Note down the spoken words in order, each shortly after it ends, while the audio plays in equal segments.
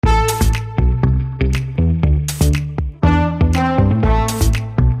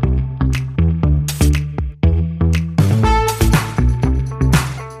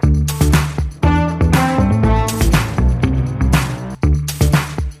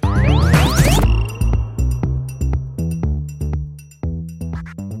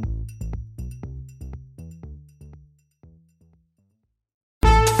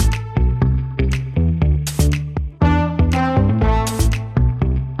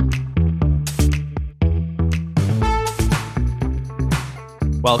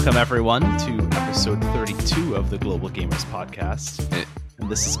Welcome, everyone, to episode 32 of the Global Gamers Podcast. And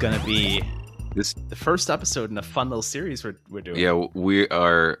this is going to be the first episode in a fun little series we're doing. Yeah, we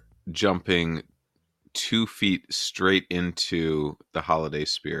are jumping 2 feet straight into the holiday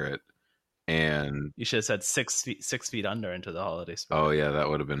spirit. And you should have said 6 feet under into the holiday spirit. Oh, yeah, that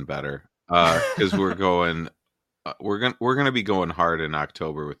would have been better. Because we're going... we're gonna be going hard in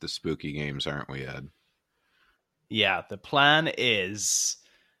October with the spooky games, aren't we, Ed? Yeah, the plan is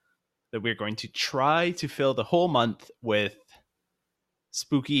that we're going to try to fill the whole month with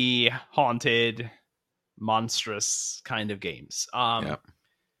spooky, haunted, monstrous kind of games. Yep.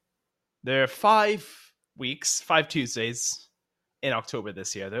 There are 5 Tuesdays in October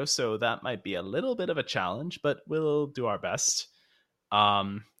this year, though, so that might be a little bit of a challenge, but we'll do our best.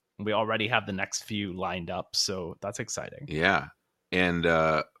 We already have the next few lined up, so that's exciting. Yeah. And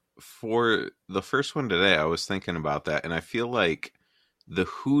for the first one today, I was thinking about that, and I feel like the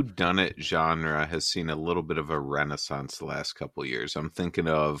whodunit genre has seen a little bit of a renaissance the last couple of years. I'm thinking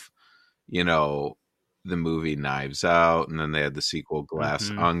of, the movie Knives Out, and then they had the sequel Glass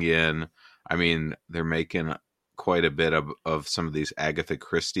Onion. I mean, they're making quite a bit of some of these Agatha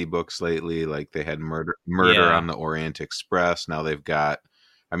Christie books lately. Like they had Murder on the Orient Express. Now they've got...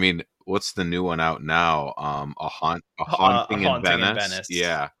 I mean, what's the new one out now? A Haunting in Venice.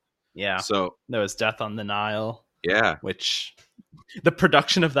 Yeah. So there was Death on the Nile. Yeah. Which the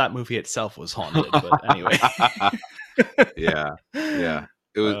production of that movie itself was haunted, but anyway. Yeah.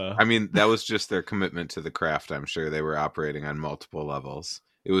 It was. I mean, that was just their commitment to the craft. I'm sure they were operating on multiple levels.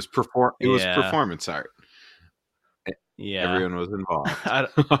 It was performance art. Yeah. Everyone was involved.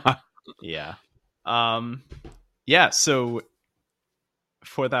 Yeah. So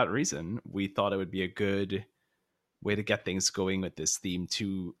for that reason, we thought it would be a good way to get things going with this theme,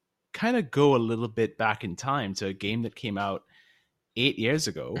 to kind of go a little bit back in time to a game that came out 8 years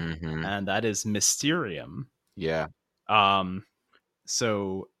ago, and that is Mysterium. Yeah.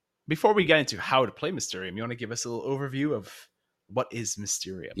 So before we get into how to play Mysterium, you want to give us a little overview of what is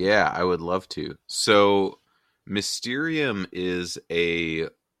Mysterium? Yeah, I would love to. So Mysterium is a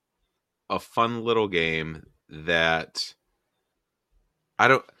fun little game that...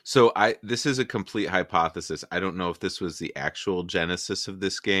 this is a complete hypothesis. I don't know if this was the actual genesis of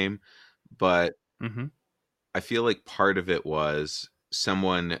this game, but I feel like part of it was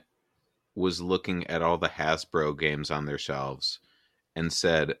someone was looking at all the Hasbro games on their shelves and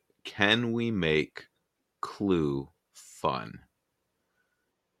said, can we make Clue fun?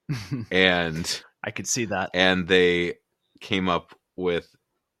 And I could see that. And they came up with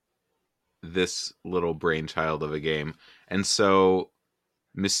this little brainchild of a game. And so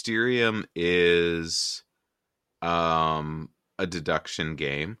Mysterium is a deduction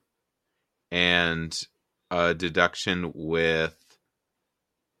game, and a deduction with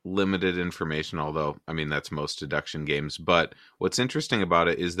limited information, although, I mean, that's most deduction games. But what's interesting about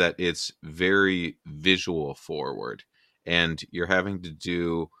it is that it's very visual forward, and you're having to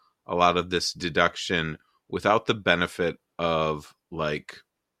do a lot of this deduction without the benefit of,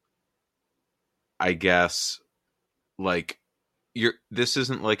 this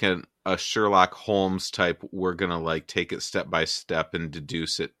isn't like a Sherlock Holmes type, we're gonna take it step by step and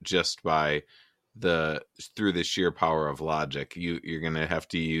deduce it just by through the sheer power of logic. You're gonna have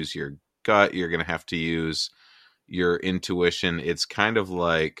to use your gut, you're gonna have to use your intuition. It's kind of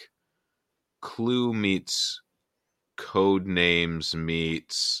like Clue meets Codenames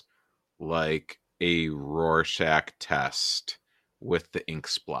meets like a Rorschach test with the ink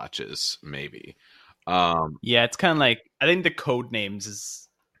splotches, maybe. It's kind of like, I think the Codenames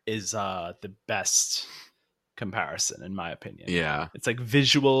is the best comparison in my opinion. Yeah, it's like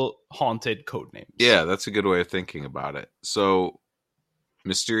visual haunted Codenames. Yeah, that's a good way of thinking about it. So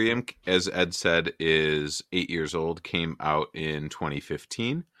Mysterium, as Ed said, is 8 years old, came out in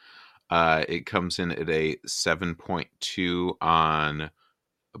 2015. It comes in at a 7.2 on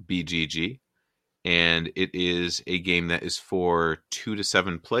BGG, and it is a game that is for 2 to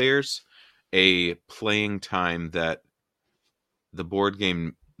 7 players. A playing time that the board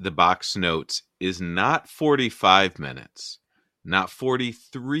game, the box notes, is not 45 minutes, not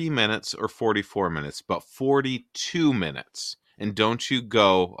 43 minutes or 44 minutes, but 42 minutes. And don't you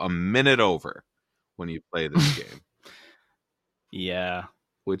go a minute over when you play this game. Yeah.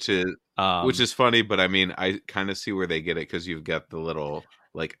 Which is funny, but I mean, I kind of see where they get it, because you've got the little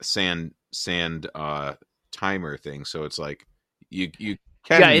sand timer thing. So it's like you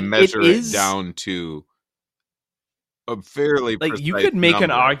can measure it down to a fairly precise you could make number.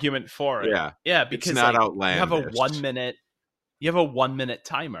 an argument for it. Yeah, because it's not outlandish. You have a 1 minute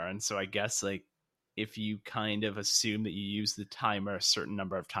timer, and so I guess if you kind of assume that you use the timer a certain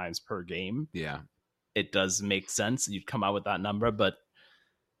number of times per game, Yeah. it does make sense. You'd come out with that number, but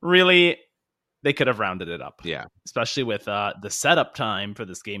really, they could have rounded it up, Yeah. especially with the setup time for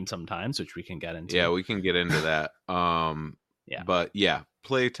this game sometimes, which we can get Yeah, into. we can get into that. Yeah. But yeah,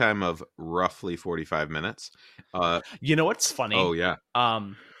 playtime of roughly 45 minutes. You know what's Oh funny? yeah.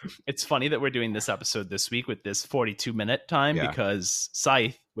 Um, it's funny that we're doing this episode this week with this 42-minute time Yeah. because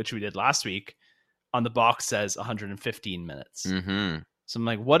Scythe, which we did last week, on the box says 115 minutes. Mhm. So I'm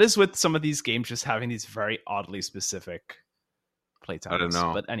like, what is with some of these games just having these very oddly specific I don't playtimes?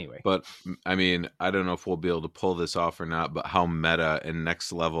 know. But anyway, But I mean, I don't know if we'll be able to pull this off or not, but how meta and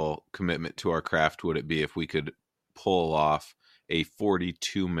next level commitment to our craft would it be if we could pull off a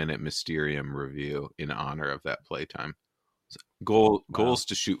 42-minute Mysterium review in honor of that playtime? well, Goals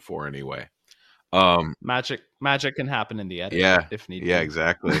to shoot for anyway. magic can happen in the edit Yeah. if need Yeah, be.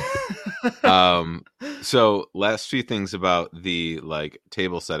 exactly. So last few things about the like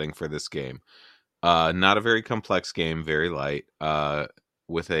table setting for this game. Not a very complex game, very light,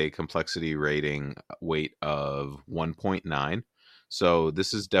 with a complexity rating weight of 1.9. So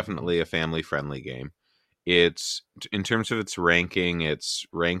this is definitely a family friendly game. It's in terms of its ranking, it's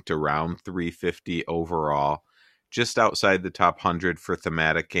ranked around 350 overall, just outside the top 100 for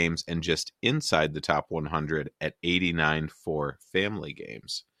thematic games and just inside the top 100 at 89 for family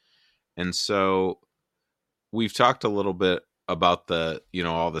games. And so we've talked a little bit about the,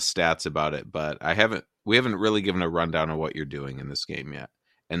 all the stats about it, but we haven't really given a rundown of what you're doing in this game yet.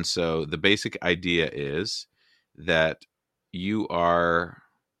 And so the basic idea is that you are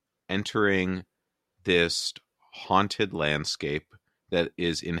entering this haunted landscape that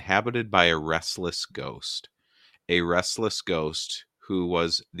is inhabited by a restless ghost who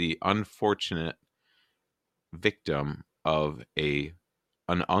was the unfortunate victim of an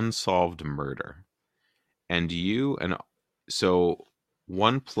unsolved murder. And so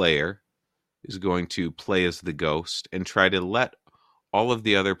one player is going to play as the ghost and try to let all of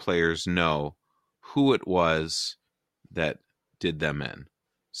the other players know who it was that did them in.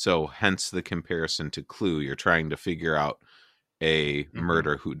 So hence the comparison to Clue. You're trying to figure out a Mm-hmm.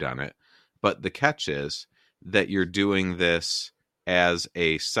 murder whodunit. But the catch is that you're doing this as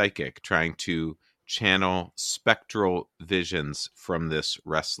a psychic, trying to channel spectral visions from this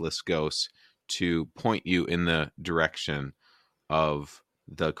restless ghost to point you in the direction of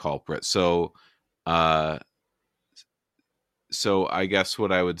the culprit. Uh, so I guess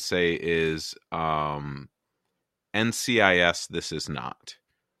what I would say is, NCIS. This is not.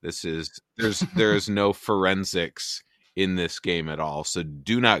 This is there is no forensics in this game at all. So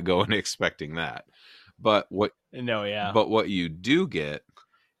do not go in expecting that. But what No, yeah. but what you do get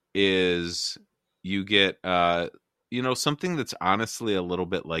is you get something that's honestly a little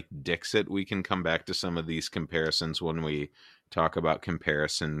bit like Dixit. We can come back to some of these comparisons when we talk about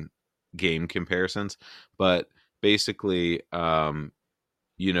game comparisons, but basically one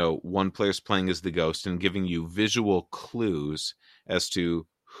player's playing as the ghost and giving you visual clues as to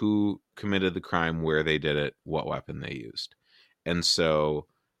who committed the crime, where they did it, what weapon they used. And so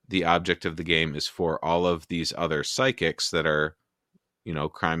the object of the game is for all of these other psychics that are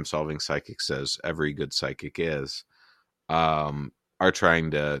crime solving psychics, as every good psychic is, are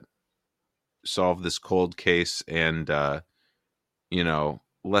trying to solve this cold case and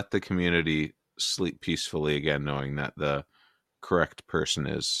let the community sleep peacefully again, knowing that the correct person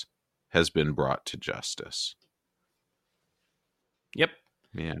has been brought to justice. Yep.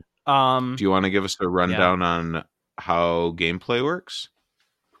 Yeah. Do Um, you want to give us a yeah. rundown on how gameplay works?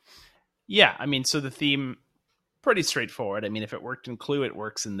 Yeah, I mean, so the theme pretty straightforward. I mean, if it worked in Clue, it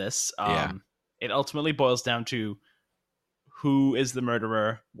works in this. Yeah. It ultimately boils down to who is the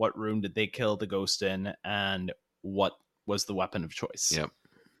murderer, what room did they kill the ghost in, and what was the weapon of choice. Yep.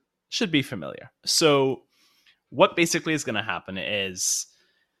 Should be familiar. So, what basically is going to happen is,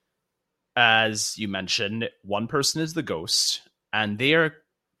 as you mentioned, one person is the ghost, and they are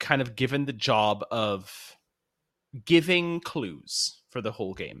kind of given the job of giving clues for the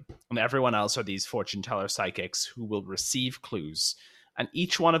whole game. And everyone else are these fortune teller psychics who will receive clues. And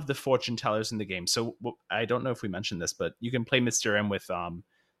each one of the fortune tellers in the game. So I don't know if we mentioned this, but you can play Mysterium with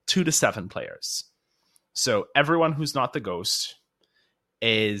 2 to 7 players. So everyone who's not the ghost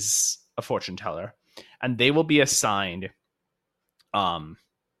is a fortune teller, and they will be assigned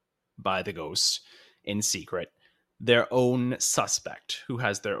by the ghost in secret their own suspect who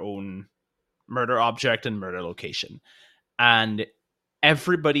has their own murder object and murder location. And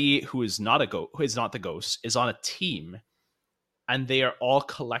everybody who is not who is not the ghost is on a team, and they are all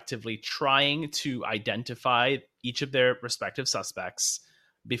collectively trying to identify each of their respective suspects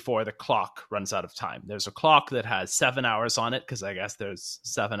before the clock runs out of time. There's a clock that has 7 hours on it because I guess there's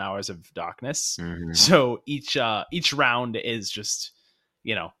 7 hours of darkness. Mm-hmm. So each round is just,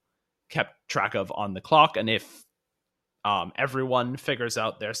 you know, kept track of on the clock, and if everyone figures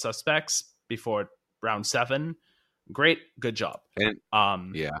out their suspects before round 7, great, good job. And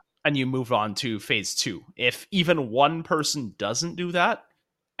Um, yeah. and you move on to phase 2. If even one person doesn't do that,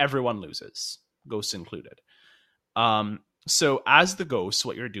 everyone loses, ghosts included. So as the ghost,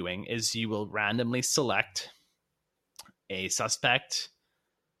 what you're doing is you will randomly select a suspect,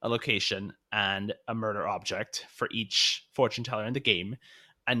 a location, and a murder object for each fortune teller in the game,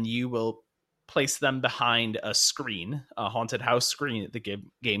 and you will place them behind a screen, a haunted house screen that the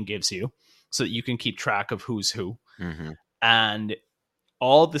game gives you, so that you can keep track of who's who. Mm-hmm. And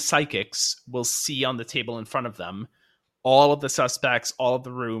all the psychics will see on the table in front of them all of the suspects, all of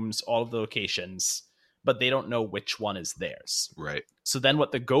the rooms, all of the locations, but they don't know which one is theirs. Right. So then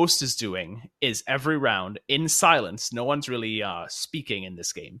what the ghost is doing is every round in silence, no one's really speaking in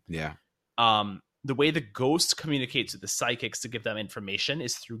this game. Yeah. The way the ghost communicates with the psychics to give them information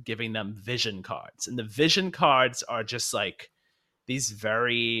is through giving them vision cards. And the vision cards are just like these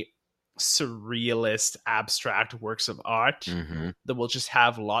very surrealist, abstract works of art Mm-hmm. that will just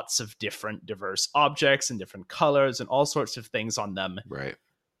have lots of different diverse objects and different colors and all sorts of things on them. Right.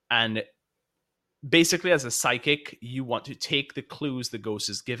 And basically, as a psychic, you want to take the clues the ghost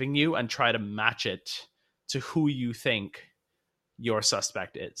is giving you and try to match it to who you think your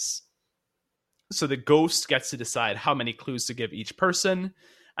suspect is. So the ghost gets to decide how many clues to give each person,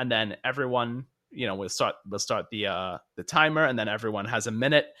 and then everyone, we'll start the timer, and then everyone has a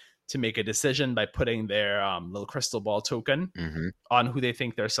minute to make a decision by putting their little crystal ball token Mm-hmm. on who they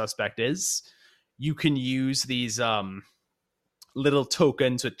think their suspect is. You can use these little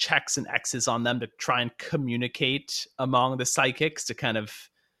tokens with checks and X's on them to try and communicate among the psychics to kind of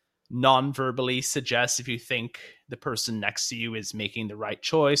non-verbally suggest if you think the person next to you is making the right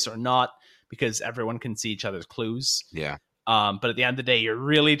choice or not, because everyone can see each other's clues. Yeah. But at the end of the day, you're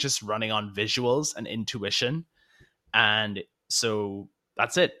really just running on visuals and intuition. And so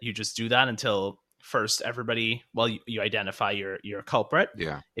that's it. You just do that until first everybody, you identify your culprit.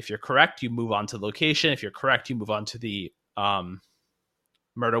 Yeah. If you're correct, you move on to the location. If you're correct, you move on to the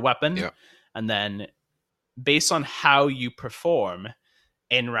murder weapon. Yeah. And then based on how you perform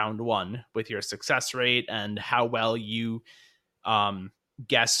in round 1 with your success rate and how well you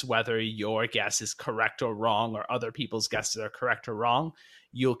guess whether your guess is correct or wrong, or other people's guesses are correct or wrong,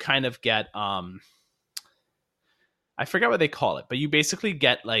 you'll kind of get I forget what they call it, but you basically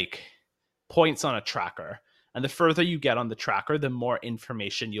get like points on a tracker, and the further you get on the tracker, the more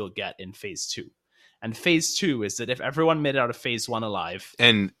information you'll get in phase 2. And phase 2 is that if everyone made it out of phase 1 alive,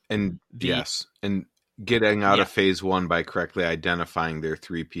 and the yes, and getting out Yeah. of phase 1 by correctly identifying their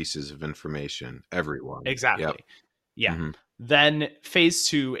 3 pieces of information. Everyone. exactly, Yep. yeah. Mm-hmm. Then phase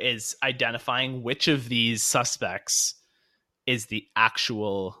 2 is identifying which of these suspects is the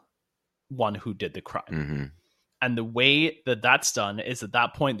actual one who did the crime. Mm-hmm. And the way that that's done is at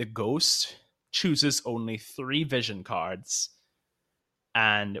that point, the ghost chooses only 3 vision cards.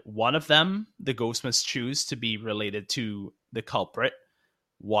 And one of them, the ghost must choose to be related to the culprit.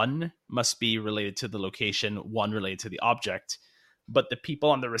 One must be related to the location, one related to the object. But the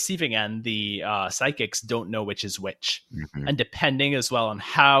people on the receiving end, the psychics, don't know which is which. Mm-hmm. And depending as well on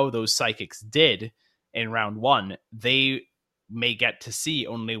how those psychics did in round 1, they may get to see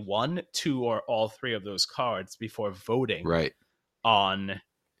only 1, 2, or all 3 of those cards before voting Right. on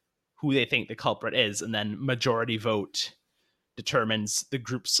who they think the culprit is. And then majority vote determines the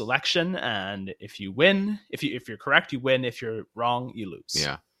group selection. And if you win, if you're correct, you win. If you're wrong, you lose.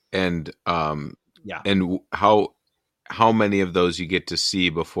 Yeah. And Yeah. and how many of those you get to see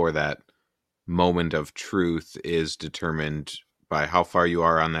before that moment of truth is determined by how far you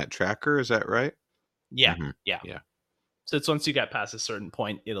are on that tracker, is that right? Yeah. Mm-hmm. Yeah. Yeah. So it's once you get past a certain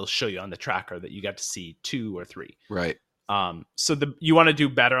point, it'll show you on the tracker that you get to see 2 or 3. Right. So you want to do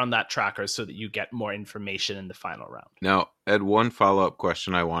better on that tracker so that you get more information in the final round. Now, Ed, one follow-up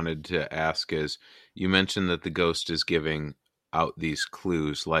question I wanted to ask is, you mentioned that the ghost is giving out these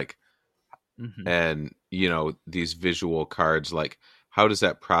clues, like, Mm-hmm. and these visual cards, like, how does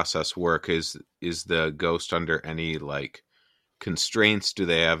that process work? Is the ghost under any like constraints? Do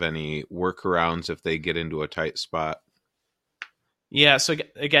they have any workarounds if they get into a tight spot? Yeah, so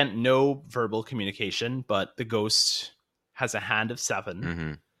again, no verbal communication, but the ghost has a hand of 7.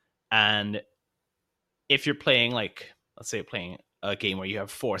 Mm-hmm. And if you're playing, like, let's say you're playing a game where you have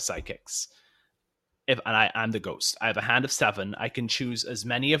 4 psychics, I'm the ghost, I have a hand of 7, I can choose as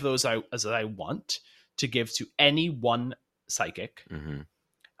many of those as I want to give to any one psychic. Mm-hmm.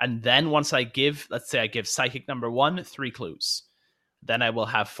 And then once I give, let's say I give psychic number 1 3 clues, then I will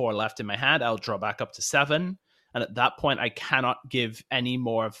have 4 left in my hand. I'll draw back up to 7. And at that point, I cannot give any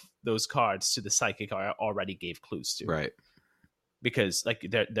more of those cards to the psychic I already gave clues to. Right. Because like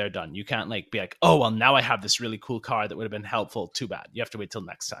they're done. You can't like be like, oh well, now I have this really cool card that would have been helpful. Too bad. You have to wait till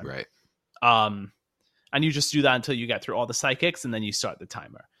next time. Right. And you just do that until you get through all the psychics, and then you start the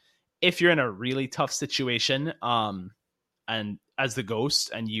timer. If you're in a really tough situation, and as the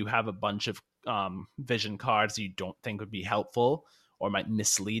ghost, and you have a bunch of vision cards you don't think would be helpful or might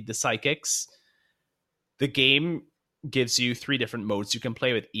mislead the psychics, the game gives you 3 different modes you can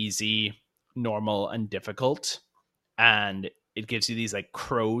play with: easy, normal, and difficult. And it gives you these like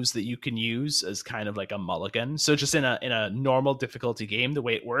crows that you can use as kind of like a mulligan. So just in a normal difficulty game, the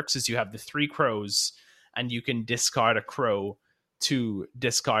way it works is you have the 3 crows, and you can discard a crow to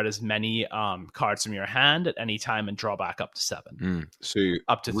discard as many cards from your hand at any time and draw back up to 7. So you're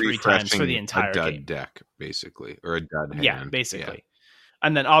Up to 3 times for the entire a dud game. deck, basically, or a dud hand. Yeah, basically. Yeah.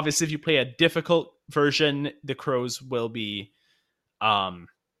 And then obviously if you play a difficult version, the crows will be, I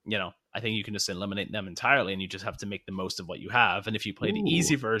think you can just eliminate them entirely, and you just have to make the most of what you have. And if you play the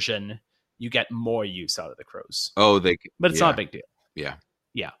easy version, you get more use out of the crows. Oh, but it's not a big deal. Yeah.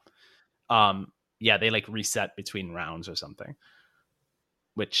 Yeah. They like reset between rounds or something,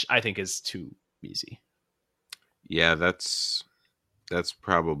 which I think is too easy. Yeah, that's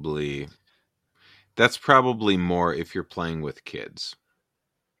probably more if you're playing with kids.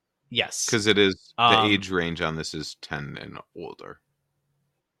 Yes. Because it is, the age range on this is 10 and older.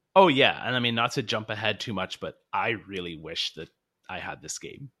 Oh, yeah. And I mean, not to jump ahead too much, but I really wish that I had this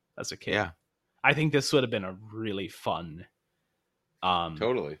game as a kid. Yeah. I think this would have been a really fun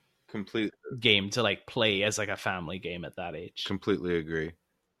totally. Complete game to like play as like a family game at that age. Completely agree.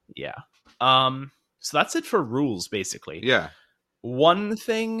 Yeah. So that's it for rules, basically. Yeah. One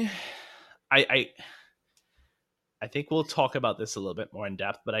thing I think we'll talk about this a little bit more in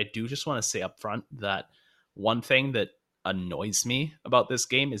depth, but I do just want to say up front that one thing that annoys me about this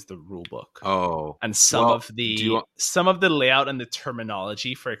game is the rule book. Oh. And some of the layout and the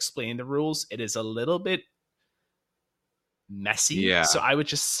terminology for explaining the rules, it is a little bit messy. Yeah. So I would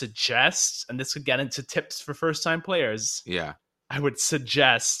just suggest, and this could get into tips for first-time players. Yeah. I would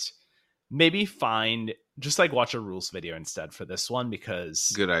suggest maybe just like watch a rules video instead for this one,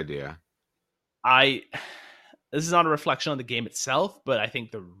 because good idea. This is not a reflection on the game itself, but I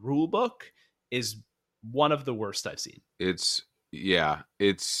think the rule book is one of the worst I've seen. It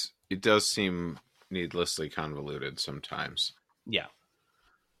does seem needlessly convoluted sometimes. Yeah.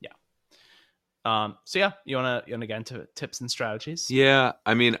 So yeah, you wanna get into tips and strategies? Yeah,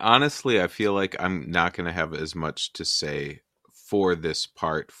 I mean, honestly, I feel like I'm not gonna have as much to say for this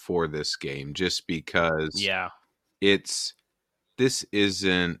part for this game, just because this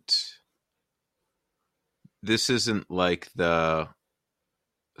isn't like the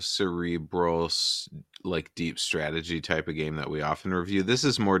cerebral, like deep strategy type of game that we often review. This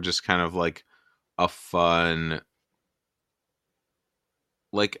is more just kind of like a fun,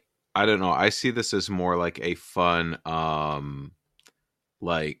 like, I don't know, I see this as more like a fun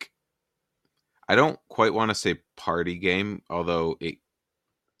like, I don't quite want to say party game, although it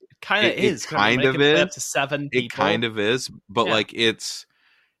kind of is. It kind of is. Up to 7 people. It kind of is, but like it's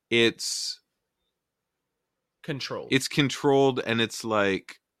controlled. It's controlled, and it's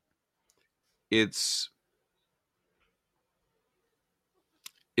like it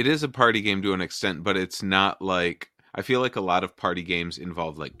is a party game to an extent, but it's not like, I feel like a lot of party games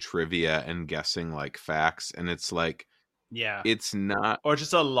involve like trivia and guessing like facts, and it's like, it's not, or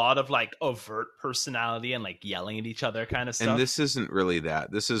just a lot of like overt personality and like yelling at each other kind of stuff. And this isn't really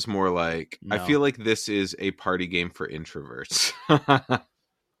that. This is more like, I feel like this is a party game for introverts.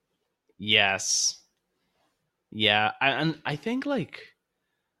 Yes. Yeah, and I think, like,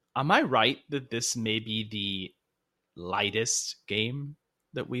 am I right that this may be the lightest game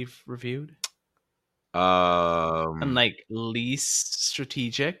that we've reviewed? And like least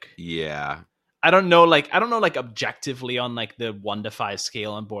strategic? Yeah. I don't know, like objectively on like the 1 to 5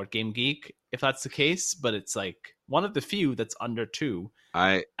 scale on Board Game Geek, if that's the case, but it's like one of the few that's under 2.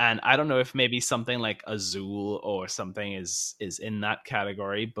 And I don't know if maybe something like Azul or something is in that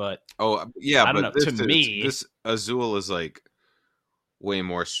category, but I don't know. To me, this Azul is like way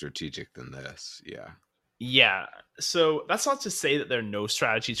more strategic than this. Yeah. So that's not to say that there are no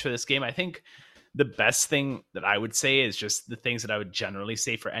strategies for this game. I think the best thing that I would say is just the things that I would generally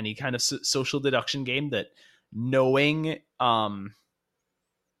say for any kind of social deduction game, that knowing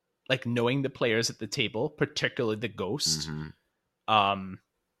knowing the players at the table, particularly the ghost,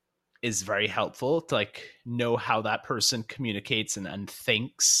 is very helpful to like know how that person communicates and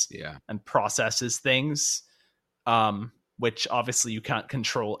thinks Yeah. and processes things, which obviously you can't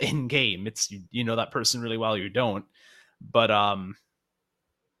control in game. It's you know that person really well, or you don't. But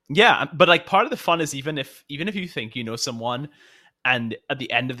yeah, but like part of the fun is even if you think you know someone, and at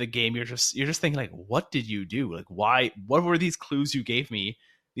the end of the game you're just thinking like, what did you do? Like, why? What were these clues you gave me?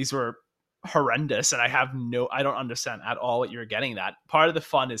 These were horrendous, and I don't understand at all what you're getting at. Part of the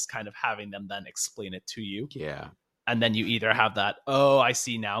fun is kind of having them then explain it to you, Yeah. and then you either have that "oh, I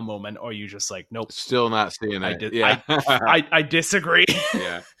see now" moment, or you just like, nope, Still not seeing I it. did, Yeah. I disagree.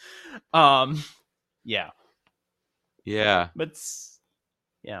 Yeah. um, yeah, Yeah. but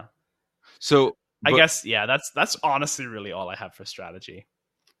yeah, So, I but guess yeah, that's honestly really all I have for strategy.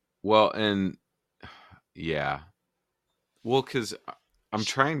 well, and yeah. Well, because I'm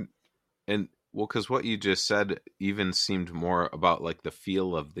trying, and well, because what you just said even seemed more about like the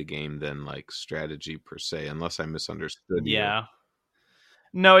feel of the game than like strategy per se, unless I misunderstood you. Yeah,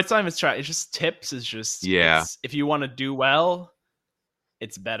 no, it's not even strategy. It's just tips. Is just Yeah. it's if you want to do well,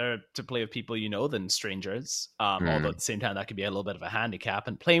 it's better to play with people you know than strangers. Although at Mm. the same time, that could be a little bit of a handicap.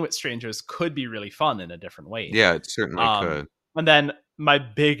 And playing with strangers could be really fun in a different way. Yeah, it certainly Um, could. and then my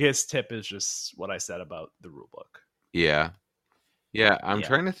biggest tip is just what I said about the rulebook. Yeah. Yeah, I'm Yeah.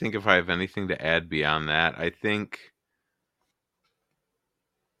 trying to think if I have anything to add beyond that. I think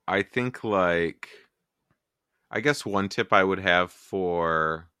like I guess one tip I would have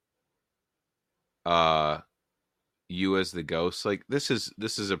for uh you as the ghost, like this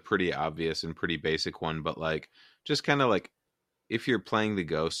is a pretty obvious and pretty basic one, but like just kind of like if you're playing the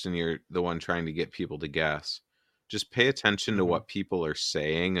ghost and you're the one trying to get people to guess, just pay attention to Hmm. what people are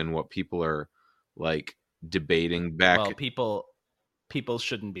saying and what people are like debating back. Well, people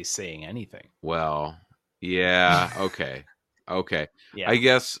shouldn't be saying anything. Well, yeah, okay. Okay. I Yeah.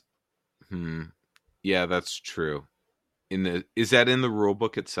 guess hmm yeah, that's true. In the Is that in the rule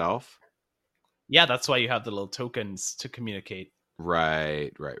book itself? Yeah, that's why you have the little tokens to communicate.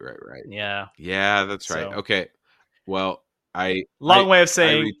 Right, right, right, right. Yeah. Yeah, that's right. So Okay. Well, I I long way of I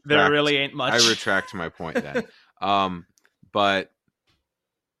saying there retract really ain't I much. retract my point then. Um but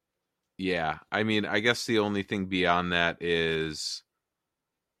yeah, I mean, I guess the only thing beyond that is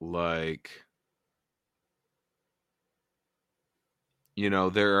like, you know,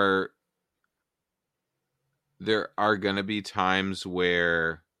 there are going to be times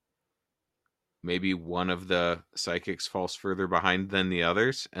where maybe one of the psychics falls further behind than the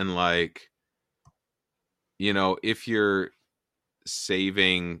others, and like, you know, if you're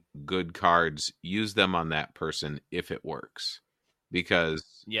saving good cards, use them on that person if it works,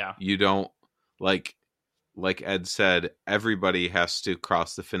 because Yeah. you don't like like Ed said, everybody has to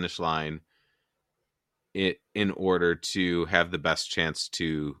cross the finish line in order to have the best chance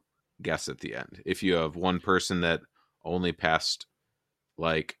to guess at the end. If you have one person that only passed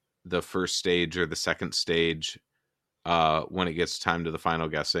like the first stage or the second stage, when it gets time to the final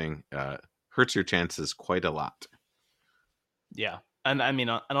guessing, hurts your chances quite a lot. Yeah. And I mean,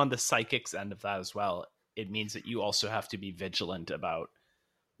 and on the psychics end of that as well, it means that you also have to be vigilant about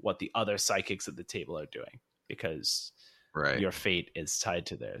what the other psychics at the table are doing, because Right. your fate is tied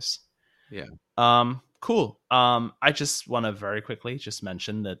to theirs. Yeah. Cool. I just want to very quickly just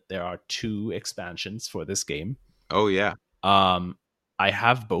mention that there are 2 expansions for this game. Oh yeah. Um, I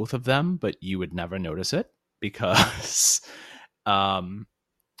have both of them, but you would never notice it because um,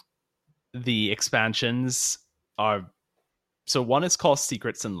 the expansions are, so one is called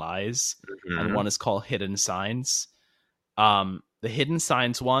Secrets and Lies, and Mhm. one is called Hidden Signs. The Hidden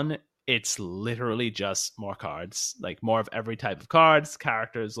Signs one, it's literally just more cards, like more of every type of cards,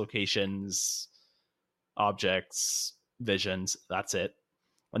 characters, locations, objects, visions. That's it.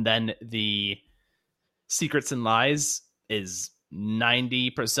 And then the Secrets and Lies is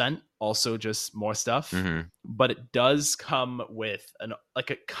 90% also just more stuff, Mhm. but it does come with an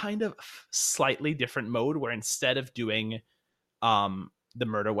like a kind of slightly different mode where instead of doing the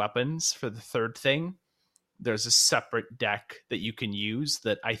murder weapons for the third thing, there's a separate deck that you can use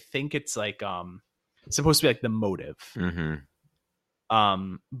that I think it's like supposed to be like the motive. Mhm.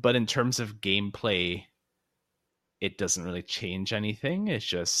 But in terms of gameplay, it doesn't really change anything. It's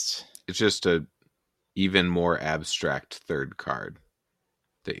just It's just a even more abstract third card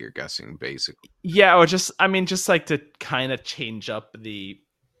that you're guessing basically. yeah, or just I mean just like to kind of change up the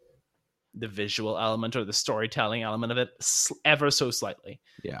visual element or the storytelling element of it ever so slightly.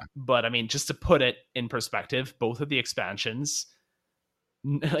 Yeah. But I mean, just to put it in perspective, both of the expansions,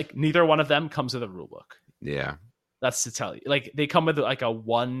 like neither one of them comes with a rule book. Yeah. That's to tell you. Like they come with like a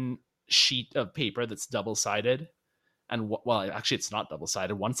one sheet of paper that's double sided, and well, actually, it's not double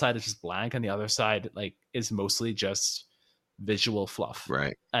sided. One side is just blank, and the other side like is mostly just visual fluff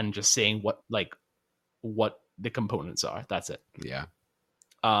Right. and just saying what the components are. That's it. Yeah.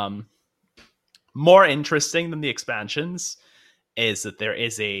 Um, More interesting than the expansions is that there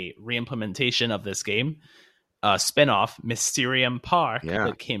is a reimplementation of this game, a spin-off, Mysterium Park, Yeah.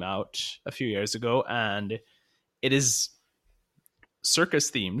 that came out a few years ago, and it is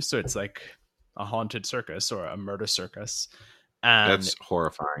circus themed, so it's like a haunted circus or a murder circus. And That's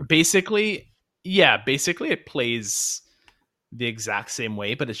horrifying. basically it plays the exact same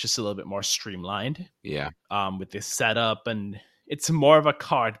way, but it's just a little bit more streamlined. Yeah. With this setup, and it's more of a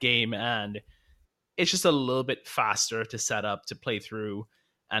card game, and it's just a little bit faster to set up, to play through,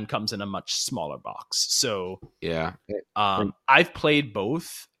 and comes in a much smaller box. So Yeah. I've played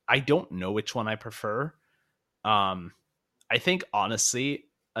both. I don't know which one I prefer. I think honestly,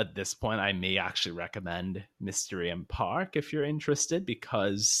 at this point, I may actually recommend Mysterium Park if you're interested,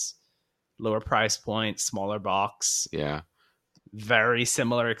 because lower price point, smaller box, Yeah. very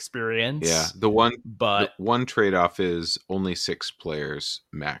similar experience. Yeah. The But one trade-off is only 6 players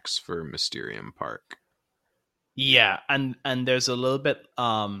max for Mysterium Park. yeah, and there's a little bit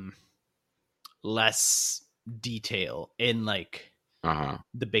less detail in like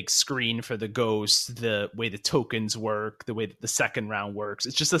the big screen for the ghost, the way the tokens work, the way that the second round works.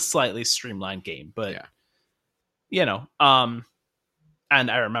 It's just a slightly streamlined game, but Yeah. you know,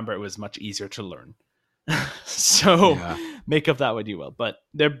 and I remember it was much easier to learn. So Yeah. make of that what you will. But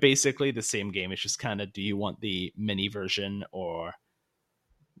they're basically the same game. It's just kind of, do you want the mini version or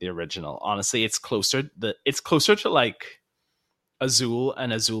the original? Honestly, it's closer to like Azul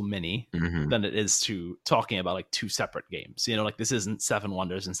and Azul Mini Mhm. than it is to talking about like two separate games. You know, like this isn't Seven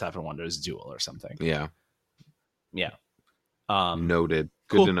Wonders and Seven Wonders Duel or something. Yeah. Yeah. Noted.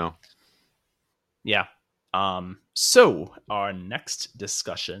 Good Cool. to know. Yeah. So our next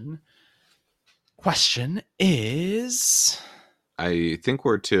discussion question is, I think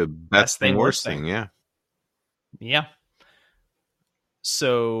we're to best thing, worst thing. Yeah. Yeah.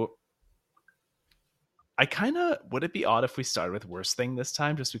 So I kind of, would it be odd if we started with worst thing this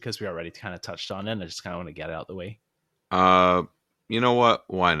time, just because we already kind of touched on it and I just kind of want to get it out of the way? You know what?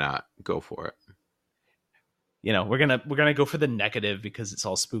 Why not? Go for it. You know, we're gonna go for the negative because it's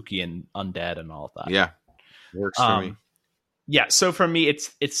all spooky and undead and all of that. Yeah. Works for me. Yeah, so for me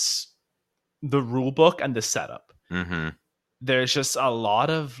it's the rule book and the setup. Mm-hmm. There's just a lot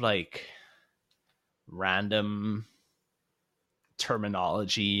of like random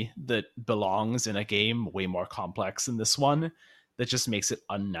terminology that belongs in a game way more complex than this one, that just makes it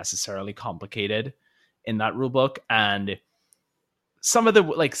unnecessarily complicated in that rule book. And some of the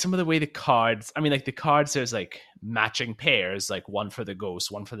way the cards, I mean, like the cards, there's like matching pairs, like one for the ghosts,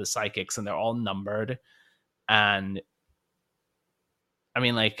 one for the psychics, and they're all numbered. And I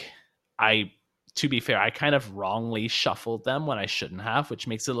mean, like, to be fair, I kind of wrongly shuffled them when I shouldn't have, which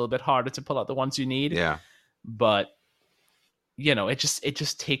makes it a little bit harder to pull out the ones you need. Yeah. But you know, it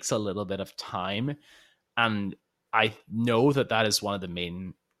just takes a little bit of time, and I know that is one of the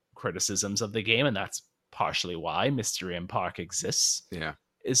main criticisms of the game, and that's partially why Mysterium Park exists. Yeah.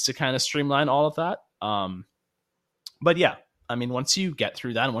 Is to kind of streamline all of that. But yeah, I mean, once you get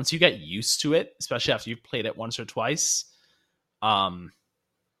through that, and once you get used to it, especially after you've played it once or twice,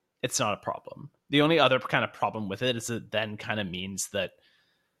 it's not a problem. The only other kind of problem with it is it then kind of means that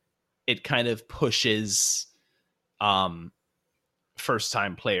it kind of pushes first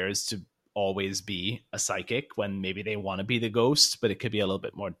time players to always be a psychic when maybe they want to be the ghost, but it could be a little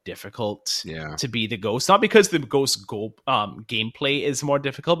bit more difficult to be the ghost. Not because the ghost gameplay is more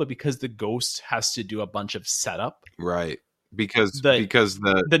difficult, but because the ghost has to do a bunch of setup. Right. Because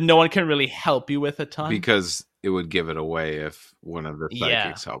no one can really help you with a ton. Because it would give it away if one of the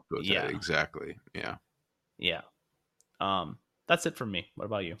psychics helped with it. Exactly. Yeah. Yeah. That's it for me. What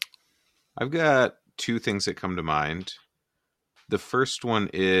about you? I've got two things that come to mind. The first one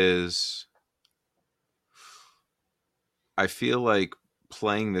is, I feel like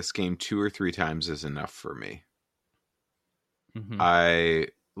playing this game 2 or 3 times is enough for me. Mm-hmm. I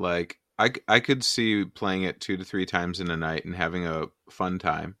could see playing it 2 to 3 times in a night and having a fun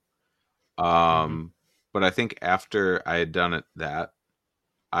time. But I think after I had done that,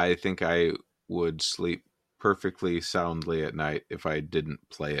 I think I would sleep perfectly soundly at night if I didn't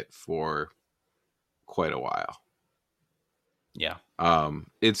play it for quite a while. Yeah.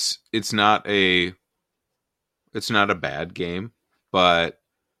 It's not a bad game, but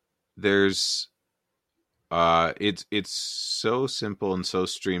there's it's so simple and so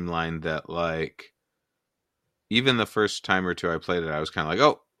streamlined that like even the first time or two I played it, I was kind of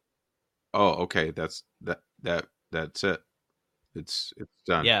like, oh, okay, that that's it. It's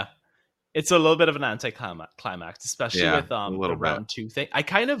done. Yeah, it's a little bit of an anticlimax, especially Yeah, with a the little bit. round two thing. I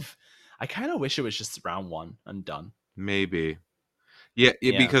kind of wish it was just round one and done. Maybe. Yeah,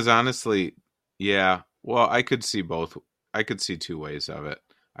 Yeah. because honestly, yeah. Well, I could see both. I could see two ways of it,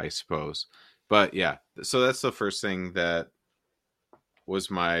 I suppose. But yeah, so that's the first thing that was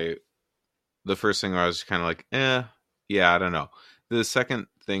my the first thing where I was kind of like, yeah, I don't know. The second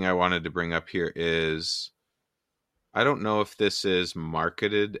thing I wanted to bring up here is I don't know if this is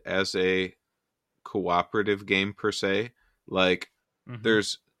marketed as a cooperative game per se. Like, Hmm.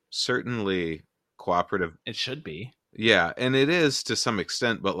 there's certainly cooperative. It should be. Yeah, and it is to some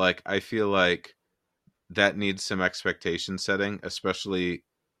extent, but like I feel like that needs some expectation setting, especially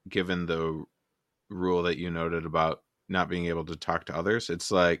given the rule that you noted about not being able to talk to others.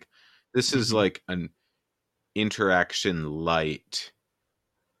 It's like this is Hmm. like an interaction light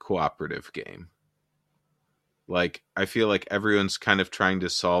cooperative game. Like I feel like everyone's kind of trying to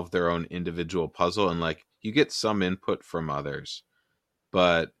solve their own individual puzzle and like you get some input from others,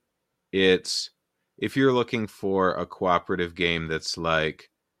 but it's if you're looking for a cooperative game that's like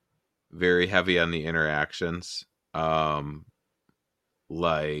very heavy on the interactions,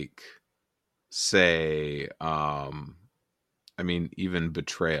 like say I mean even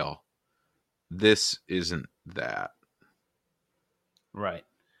Betrayal. This isn't that. Right.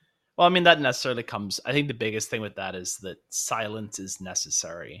 Well, I mean, that necessarily comes. I think the biggest thing with that is that silence is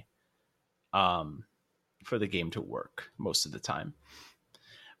necessary um, for the game to work most of the time.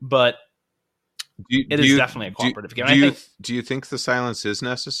 But Do you it do is you definitely a do, cooperative game. do I you think do you think the silence is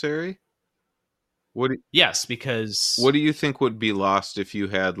necessary? What yes, what because do you think would be lost if you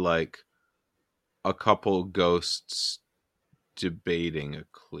had like a couple ghosts debating a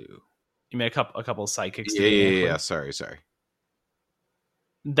clue? you make a couple of psychics Yeah, debating a yeah, yeah. clue, Sorry.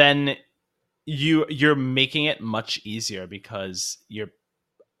 then you're making it much easier because you're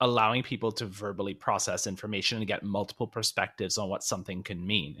allowing people to verbally process information and get multiple perspectives on what something can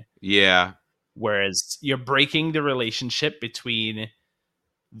mean. Yeah, Whereas you're breaking the relationship between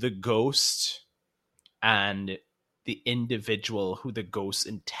the ghost and the individual who the ghost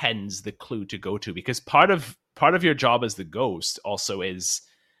intends the clue to go to, because part of your job as the ghost also is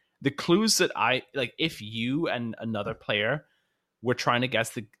the clues that I like. If you and another player were trying to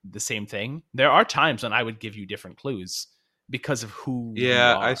guess the same thing, there are times when I would give you different clues because of who you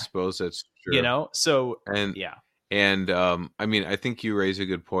yeah. I are, suppose that's true. so And yeah. I mean, I think you raise a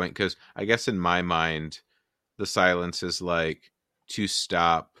good point because I guess in my mind, the silence is like to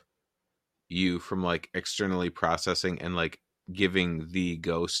stop you from like externally processing and like giving the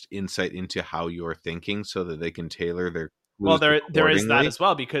ghost insight into how you're thinking so that they can tailor their Well, clues there is that accordingly. as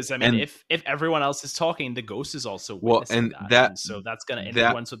well, because I mean, And if everyone else is talking, the ghost is also well, witnessing and that, that and so that's going to that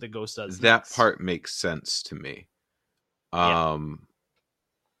influence what the ghost does that next. part makes sense to me. Yeah. Um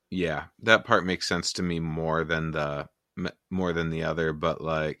yeah, that part makes sense to me more than the other, but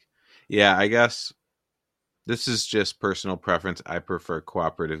like yeah, I guess this is just personal preference. I prefer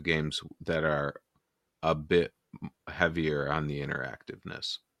cooperative games that are a bit heavier on the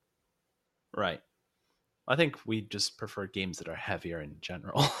interactiveness. Right. I think we just prefer games that are heavier in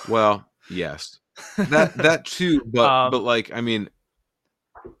general. Well, yes. That too, but um, like I mean,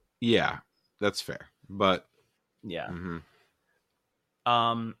 yeah, that's fair. But yeah. mhm.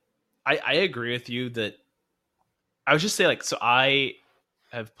 Um, I agree with you that I would just say, like, so I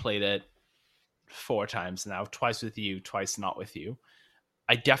have played it 4 times now, twice with you, twice not with you.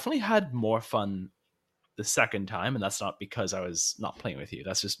 I definitely had more fun the second time, and that's not because I was not playing with you.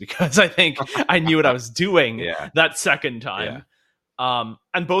 That's just because I think I knew what I was doing Yeah, that second yeah. time.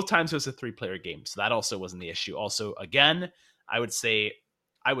 And both times it was a 3-player game, so that also wasn't the issue. Also, again, I would say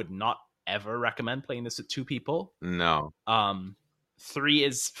I would not ever recommend playing this with 2 people. No. Um, 3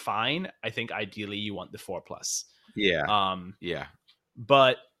 is fine. I think ideally you want the 4 plus. Yeah. Um, Yeah.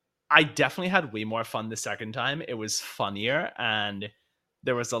 but I definitely had way more fun the second time. It was funnier, and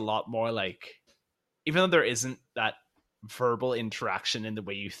there was a lot more, like, even though there isn't that verbal interaction in the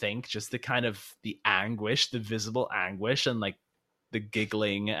way you think, just the kind of the anguish, the visible anguish, and like the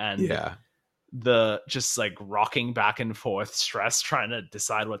giggling and Yeah. the just like rocking back and forth stress trying to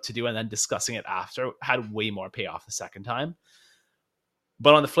decide what to do and then discussing it after had way more payoff the second time.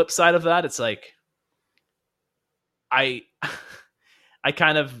 But on the flip side of that, it's like I I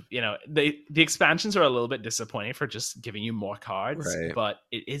kind of, the expansions are a little bit disappointing for just giving you more cards, Right. but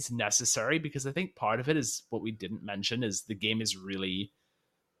it is necessary because I think part of it is what we didn't mention is the game is really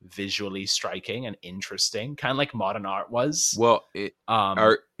visually striking and interesting, kind of like modern art was. Well, Um,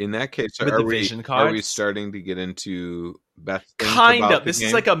 are in that case with the vision are we cards. starting to get into best things Kind about of. the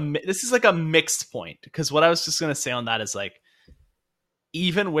game. This is like a mixed point, because what I was just gonna say on that is like,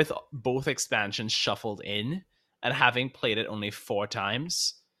 even with both expansions shuffled in and having played it only 4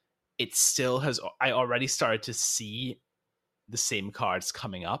 times, it still has. I already started to see the same cards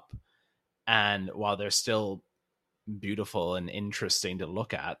coming up, and while they're still beautiful and interesting to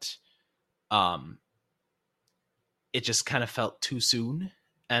look at, um, it just kind of felt too soon,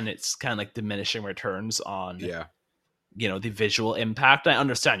 and it's kind of like diminishing returns on Yeah. the visual impact. I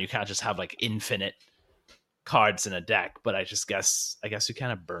understand you can't just have like infinite cards in a deck, but I guess you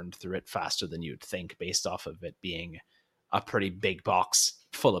kind of burned through it faster than you'd think, based off of it being a pretty big box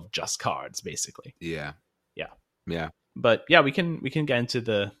full of just cards, basically. Yeah. Yeah. Yeah. But yeah, we can get into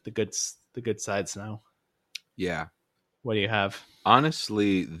the good sides now. Yeah. What do you have?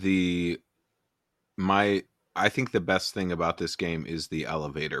 Honestly, my I think the best thing about this game is the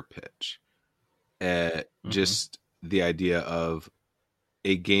elevator pitch. Mm-hmm. Just the idea of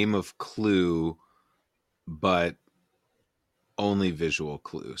a game of Clue, but only visual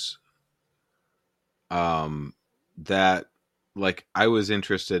clues. Um, that like I was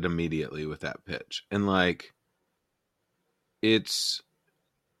interested immediately with that pitch, and like it's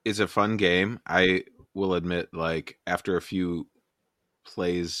it's a fun game. I will admit, like after a few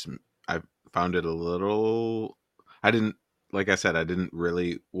plays, I found it a little. I didn't like I said, I didn't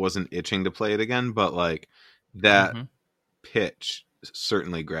really wasn't itching to play it again, but like that Mm-hmm. pitch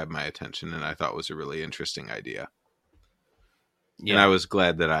certainly grabbed my attention, and I thought was a really interesting idea. And I Yeah. was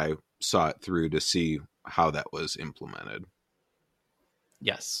glad that I saw it through to see how that was implemented.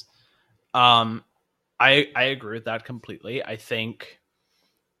 Yes. Um, I agree with that completely. I think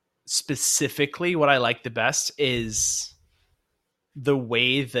specifically what I like the best is the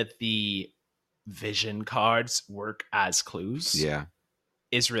way that the vision cards work as clues Yeah.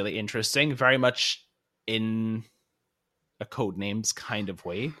 is really interesting. Very much in a code names kind of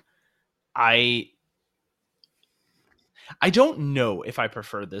way. I I don't know if I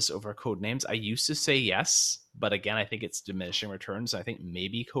prefer this over code names. I used to say yes, but again, I think it's diminishing returns. I think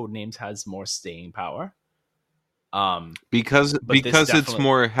maybe code names has more staying power. But this Because it's definitely,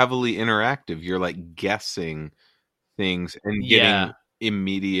 more heavily interactive. You're like guessing things and getting yeah,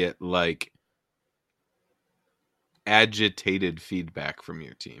 immediate like agitated feedback from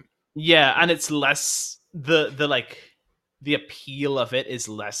your team. yeah, and it's less the like the appeal of it is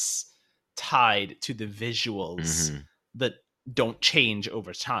less tied to the visuals Mhm. that don't change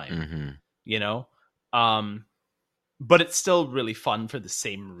over time, Mhm. you know. Um, but it's still really fun for the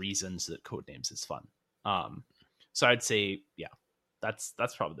same reasons that Codenames is fun. Um, so I'd say, yeah, that's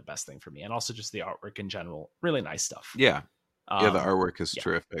probably the best thing for me, and also just the artwork in general, really nice stuff. Yeah. Yeah, the Um, artwork is yeah,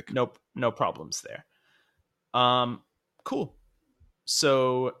 terrific. no problems there. Um, cool.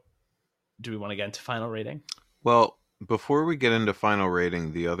 So, do we want to get into final rating? Well, before we get into final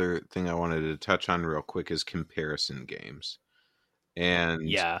rating, the other thing I wanted to touch on real quick is comparison games. And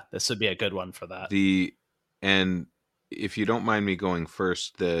Yeah, this would be a good one for that. the and if you don't mind me going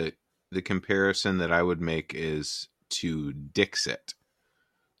first, the comparison that I would make is to Dixit.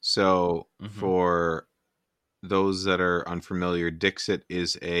 So Mm-hmm. for those that are unfamiliar, Dixit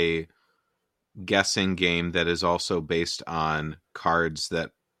is a guessing game that is also based on cards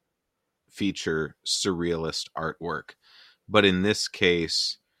that feature surrealist artwork. But in this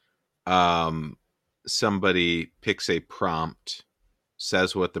case, um, somebody picks a prompt,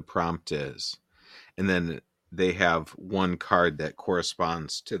 says what the prompt is, and then they have one card that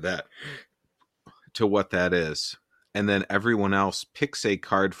corresponds to that, to what that is. And then everyone else picks a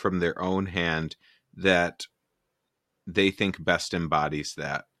card from their own hand that they think best embodies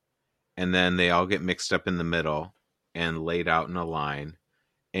that. And then they all get mixed up in the middle and laid out in a line.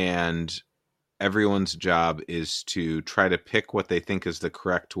 And everyone's job is to try to pick what they think is the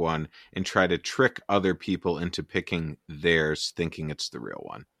correct one and try to trick other people into picking theirs, thinking it's the real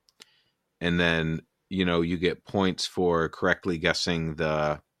one. And then, you get points for correctly guessing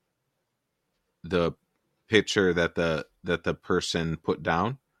the picture that the person put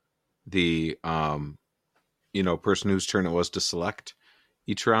down, the person whose turn it was to select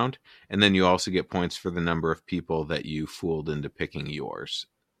each round. And then you also get points for the number of people that you fooled into picking yours,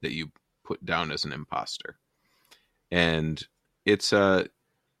 that you put down as an imposter. And it's a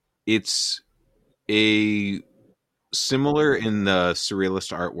it's a similar in the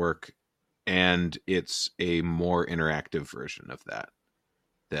surrealist artwork, and it's a more interactive version of that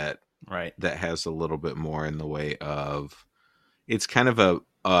Right. that has a little bit more in the way of, it's kind of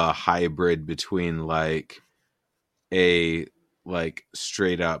a hybrid between a like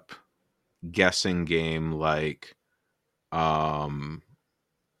straight up guessing game, like um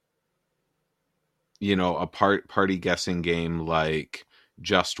a party guessing game like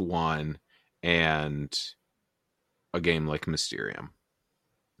Just One and a game like Mysterium.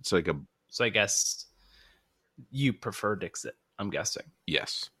 It's like a So I guess you prefer Dixit, I'm guessing.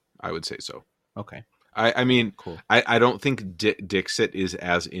 yes, I would say so. Okay, I mean, cool. I don't think Dixit is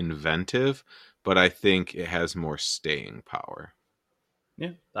as inventive, but I think it has more staying power.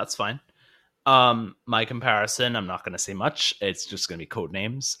 Yeah, that's fine. My comparison, I'm not going to say much. It's just going to be code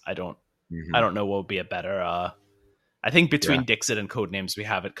names. I Hmm. don't know what would be a better. I think Yeah, between Dixit and code names, we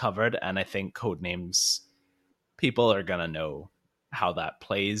have it covered, and I think code names people are going to know how that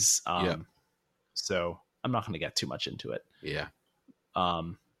plays. yeah, So I'm not going to get too much into it. yeah.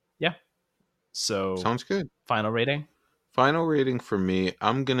 Um, yeah. So Sounds good. final rating. Final rating for me,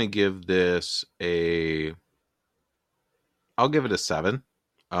 I'm gonna give this a. I'll give it a 7.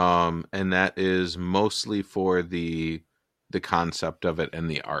 And that is mostly for the concept of it and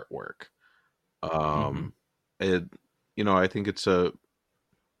the artwork. Mm-hmm. Um, it, I think it's a.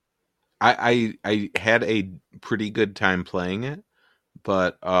 I had a pretty good time playing it,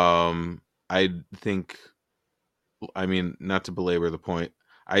 but I think, I mean, not to belabor the point,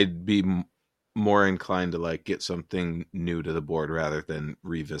 I'd be more inclined to like get something new to the board rather than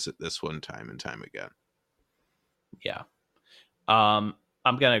revisit this one time and time again. Yeah. Um,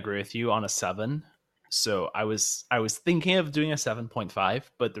 I'm gonna agree with you on a 7. So I was thinking of doing a 7.5,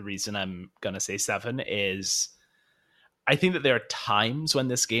 but the reason I'm gonna say 7 is I think that there are times when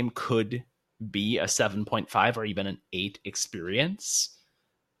this game could be a 7.5 or even an 8 experience.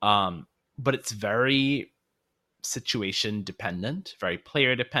 Um, but it's very situation dependent, very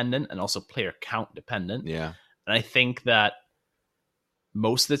player dependent, and also player count dependent. Yeah. And I think that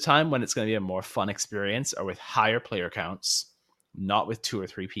most of the time when it's going to be a more fun experience are with higher player counts, not with 2 or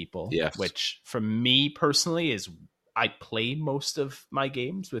 3 people, Yes. which for me personally is I play most of my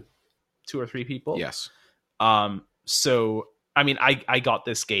games with 2 or 3 people. Yes. So I mean, I got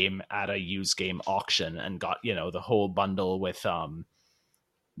this game at a used game auction and got, the whole bundle with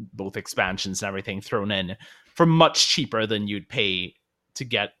both expansions and everything thrown in for much cheaper than you'd pay to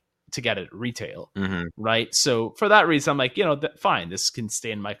get it at retail, Hmm. right? So for that reason, I'm like, fine, this can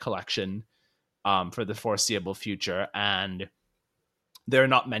stay in my collection for the foreseeable future. And there are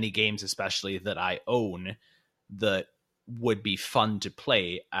not many games, especially that I own, that would be fun to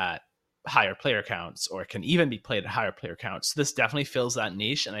play at higher player counts or can even be played at higher player counts. So this definitely fills that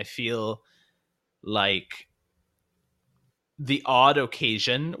niche, and I feel like the odd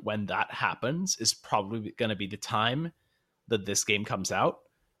occasion when that happens is probably going to be the time that this game comes out,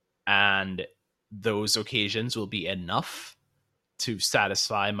 and those occasions will be enough to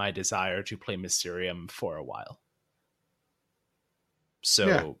satisfy my desire to play Mysterium for a while. Yeah.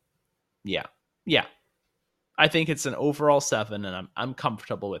 So, yeah. Yeah. I think it's an overall 7, and I'm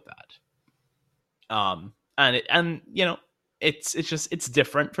comfortable with that. And it's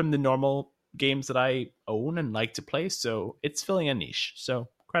different from the normal games that I own and like to play, so it's filling a niche. So,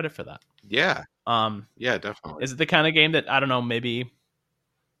 credit for that. Yeah. Um Yeah, definitely. is it the kind of game that, I don't know, maybe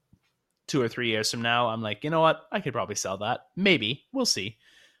 2 or 3 years from now, I'm like, you know what? I could probably sell that. Maybe. We'll see.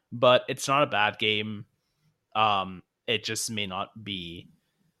 But it's not a bad game. It just may not be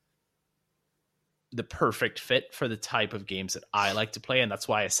the perfect fit for the type of games that I like to play. And that's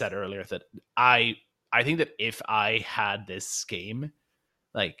why I said earlier that I think that if I had this game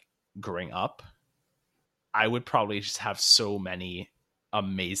like growing up, I would probably just have so many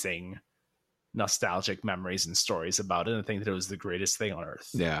amazing nostalgic memories and stories about it. And I think that it was the greatest thing on earth.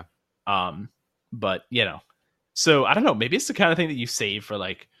 Yeah. Um, but so I don't know. Maybe it's the kind of thing that you save for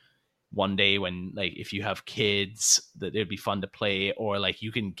like one day when, like, if you have kids, that it'd be fun to play, or like you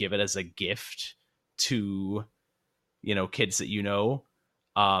can give it as a gift to kids that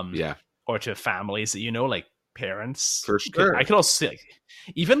um, Yeah. or to families that like parents. For I sure. could also see, like,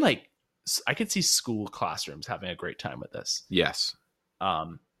 even like I could see school classrooms having a great time with this. Yes. I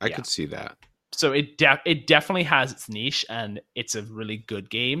Yeah. could see that. So it definitely has its niche, and it's a really good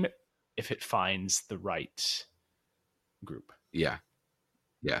game if it finds the right group. Yeah.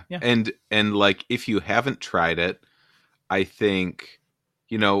 Yeah. Yeah. And like if you haven't tried it, I think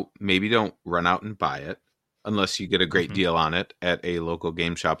maybe don't run out and buy it unless you get a great Hmm. deal on it at a local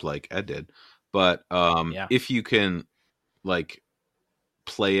game shop like Ed did. But Yeah. if you can like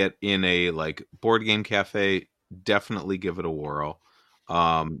play it in a like board game cafe, definitely give it a whirl.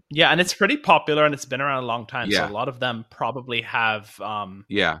 Um Yeah, and it's pretty popular, and it's been around a long time. So a yeah. lot of them probably have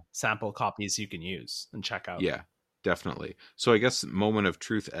Yeah. sample copies you can use and check out. Yeah. Definitely. So I guess moment of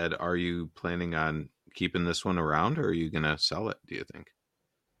truth, Ed, are you planning on keeping this one around or are you going to sell it, do you think?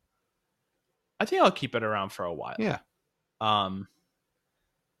 I think I'll keep it around for a while. Yeah. Um,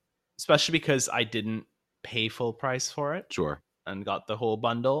 especially because I didn't pay full price for it Sure. and got the whole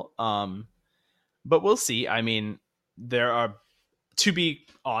bundle. But we'll see. I mean, there are, to be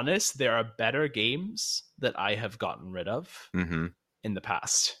honest, there are better games that I have gotten rid of Mm-hmm. in the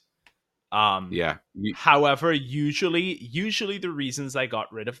past. Yeah. However, usually the reasons I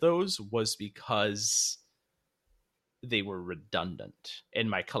got rid of those was because they were redundant in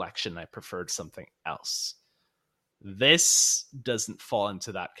my collection. I preferred something else. This doesn't fall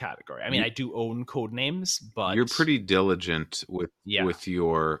into that category. I mean, You, I do own code names, you're but pretty diligent yeah, with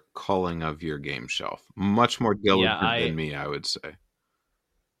your culling of your game shelf. Much more yeah, diligent than me, I would say.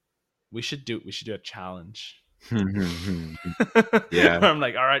 we should do a challenge. Yeah. Where I'm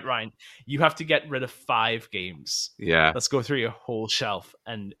like, all right, Ryan, you have to get rid of 5 games. Yeah. Let's go through your whole shelf,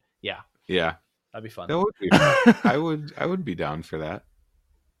 and yeah, Yeah. that'd be fun. That would be fun. I would be down for that.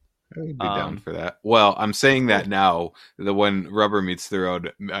 I would be down um, for that. Well, I'm saying that cool. now. The when rubber meets the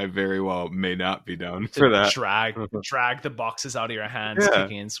road, I very well may not be down To for that. drag the boxes out of your hands, Yeah.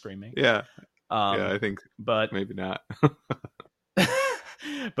 kicking and screaming. Yeah. Yeah, Um, I think but maybe not.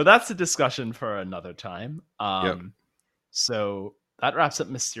 but that's a discussion for another time. Yep. So that wraps up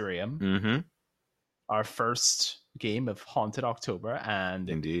Mysterium, Mm-hmm. our first game of Haunted October, and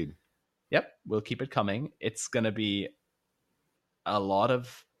Indeed. yep, we'll keep it coming. It's gonna be a lot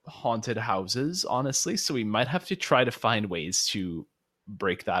of haunted houses, honestly. So we might have to try to find ways to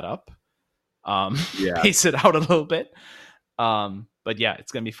break that up, Yeah. pace it out a little bit. But yeah,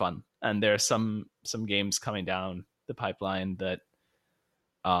 it's gonna be fun, and there are some games coming down the pipeline that,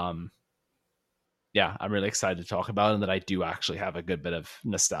 yeah, I'm really excited to talk about, and that I do actually have a good bit of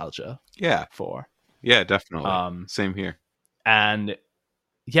nostalgia Yeah. for. Yeah, definitely. Um, Same here. and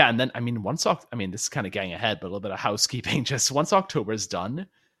yeah, and then I mean, this is kind of getting ahead, but a little bit of housekeeping. Just once October is done,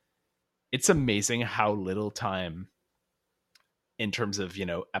 it's amazing how little time in terms of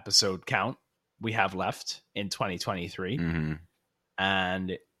episode count we have left in 2023. Mm-hmm.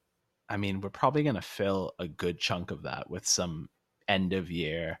 And I mean, we're probably going to fill a good chunk of that with some end of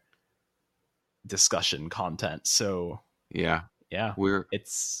year discussion content. So Yeah. yeah, We're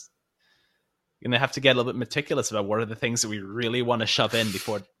it's gonna have to get a little bit meticulous about what are the things that we really want to shove in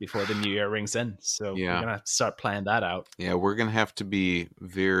before the new year rings in. So we're yeah. gonna have to start planning that out. Yeah, we're gonna have to be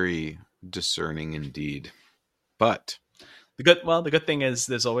very discerning indeed. But The good thing is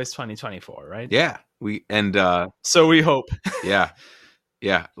there's always 2024, right? yeah, So we hope. yeah.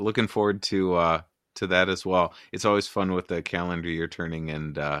 Yeah, looking forward to that as well. It's always fun with the calendar year turning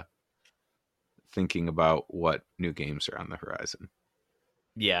and thinking about what new games are on the horizon.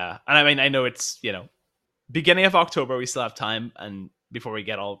 Yeah, and I mean, I know it's beginning of October. We still have time, and before we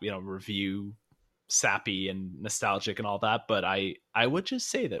get all review sappy and nostalgic and all that. But I would just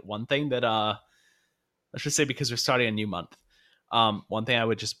say that one thing that let's just say, because we're starting a new month, one thing I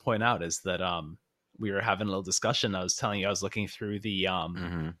would just point out is that we were having a little discussion. I was telling you I was looking through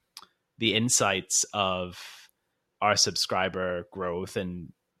Mm-hmm. the insights of our subscriber growth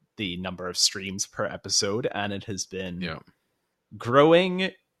and the number of streams per episode, and it has been Yeah.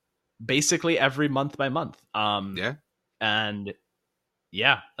 growing basically every month by month. Yeah. And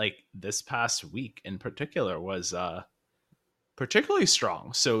yeah, like this past week in particular was particularly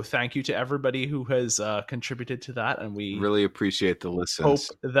strong. So thank you to everybody who has contributed to that, and we Really appreciate the hope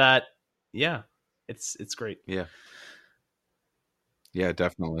listens. that it's great. Yeah. Yeah,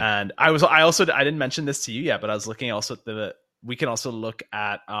 definitely. And I didn't mention this to you yet, but I was looking also at we can also look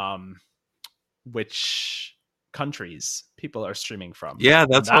at which countries people are streaming from. Yeah,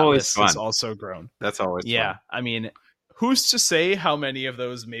 And that's that always list fun. has also grown. That's always Yeah, fun. I mean, who's to say how many of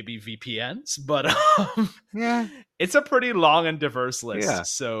those may be VPNs? But Yeah. it's a pretty long and diverse list. Yeah.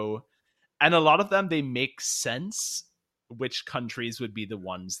 So, and a lot of them, they make sense. Which countries would be the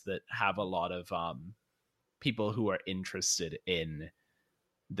ones that have a lot of people who are interested in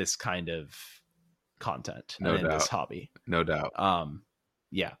this kind of content No and in this doubt. hobby? No doubt.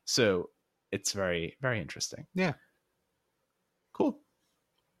 Yeah, so it's very, very interesting. Yeah. Cool.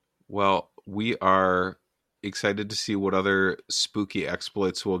 Well, we are excited to see what other spooky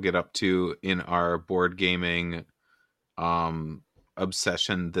exploits we'll get up to in our board gaming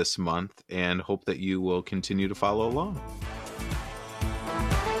obsession this month, and hope that you will continue to follow along.